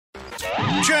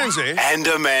Jonesy and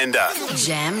Amanda.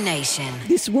 Jam Nation.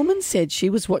 This woman said she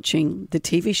was watching the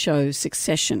TV show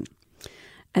Succession,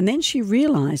 and then she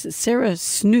realised that Sarah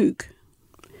Snook,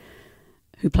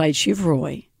 who played Shiv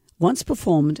Roy, once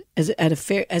performed as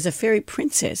a fairy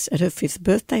princess at her 5th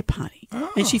birthday party.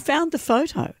 Oh. And she found the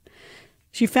photo.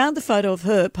 She found the photo of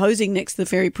her posing next to the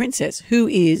fairy princess, who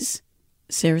is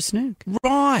Sarah Snook.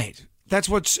 Right. That's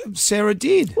what Sarah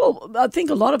did. Well, I think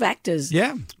a lot of actors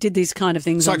did these kind of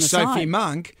things on the side. It's like Sophie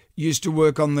Monk used to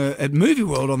work at Movie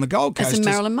World on the Gold Coast. As a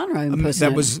Marilyn Monroe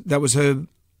impersonator. That was her.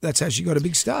 That's how she got a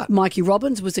big start. Mikey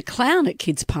Robbins was a clown at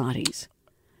kids' parties.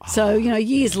 So,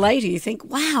 years later you think,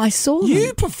 wow, I saw them.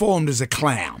 You performed as a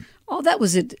clown. Oh, that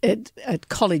was at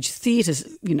college theatres,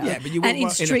 Yeah, but you were and in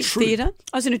street troupe. theatre.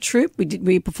 I was in a troupe.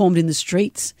 We performed in the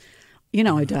streets. I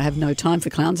don't have no time for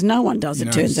clowns. No one does,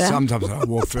 it turns out. Sometimes I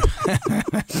walk through.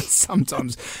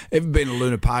 Sometimes, ever been to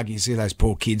Luna Park and you see those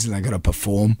poor kids and they got to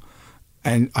perform?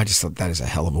 And I just thought that is a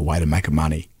hell of a way to make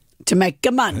money. To make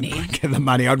money? Get the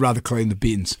money. I'd rather clean the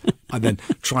bins than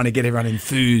trying to get everyone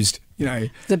enthused.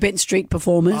 The Bent Street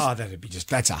performers. Oh, that'd be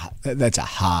that's a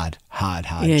hard yeah,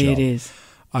 job. Yeah, it is.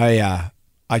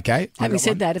 Okay. Having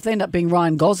said that, if they end up being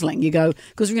Ryan Gosling, you go,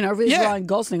 because, there's Ryan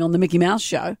Gosling on the Mickey Mouse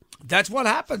show. That's what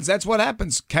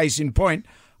happens. Case in point,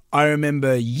 I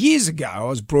remember years ago I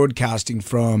was broadcasting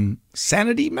from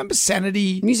Sanity. Remember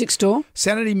Sanity? Music store?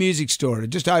 Sanity Music Store. It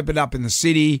just opened up in the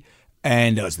city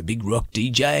and I was the big rock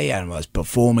DJ and I was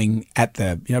performing at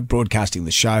broadcasting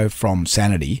the show from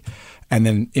Sanity. And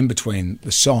then in between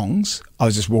the songs, I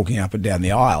was just walking up and down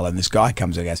the aisle and this guy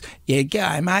comes and goes, yeah,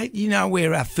 go, mate, you know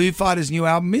where Foo Fighters' new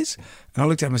album is? And I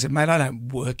looked at him and said, mate, I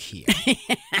don't work here.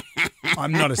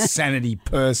 I'm not a Sanity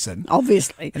person.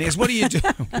 Obviously. And he goes, what are you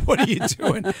doing? What are you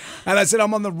doing? And I said,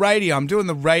 I'm on the radio. I'm doing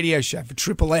the radio show for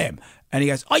Triple M. And he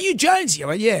goes, are you Jonesy? I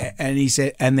went, yeah. And he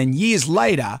said, and then years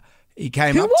later, he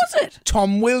came Who up. Who was it?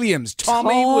 Tom Williams.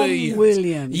 Tommy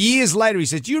Williams. Years later, he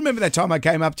said, do you remember that time I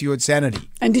came up to you at Sanity?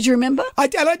 And did you remember? I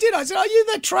did. I said, are you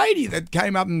that tradie that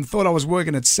came up and thought I was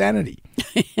working at Sanity?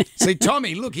 See,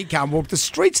 Tommy, look, he can't walk the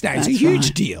streets now. It's a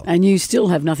huge deal. And you still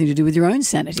have nothing to do with your own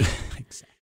sanity.